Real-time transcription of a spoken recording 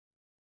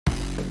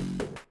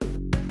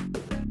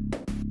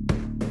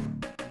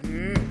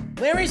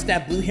Where is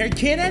that blue-haired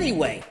kid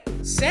anyway?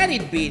 Said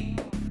he'd be...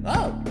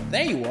 Oh,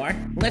 there you are.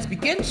 Let's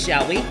begin,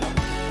 shall we?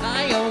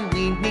 I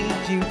only need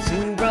you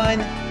to run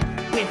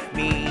with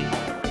me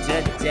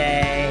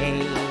today.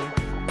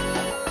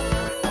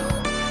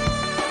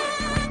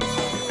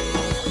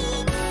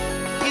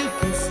 You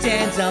can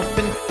stand up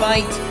and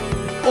fight,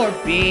 or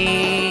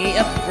be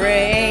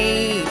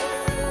afraid.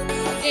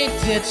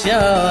 It's your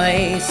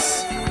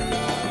choice.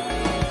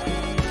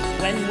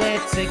 When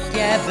we're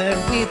together,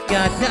 we've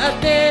got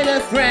nothing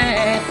to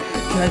fret.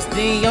 'Cause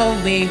the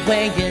only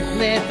way you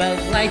live a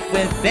life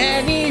with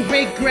any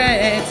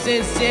regrets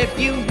is if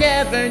you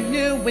never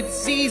knew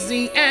it's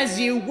easy as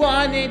you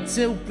want it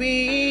to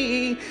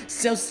be.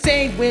 So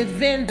stay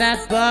within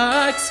that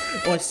box,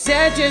 or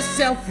set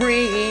yourself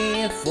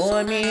free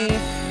for me.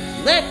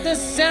 Let the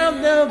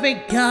sound of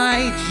it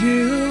guide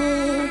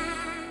you.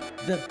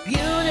 The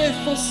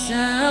beautiful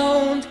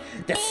sound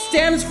that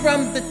stems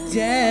from the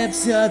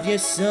depths of your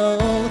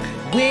soul.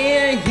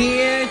 We're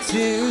here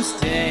to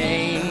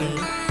stay.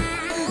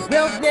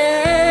 We'll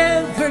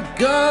never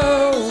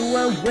go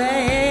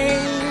away.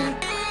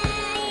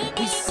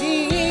 We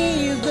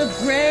see the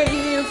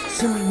brave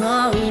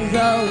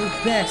tomorrow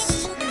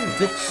best.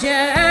 The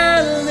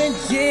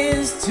challenge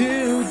is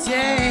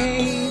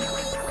today.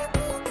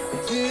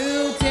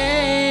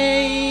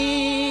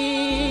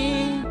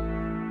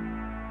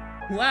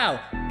 Wow,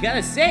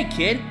 gotta say,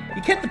 kid,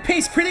 you kept the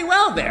pace pretty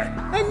well there.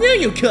 I knew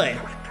you could!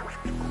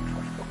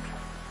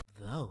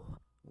 Though,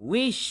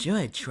 we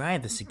should try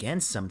this again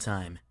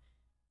sometime.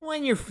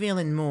 When you're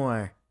feeling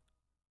more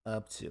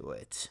up to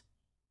it.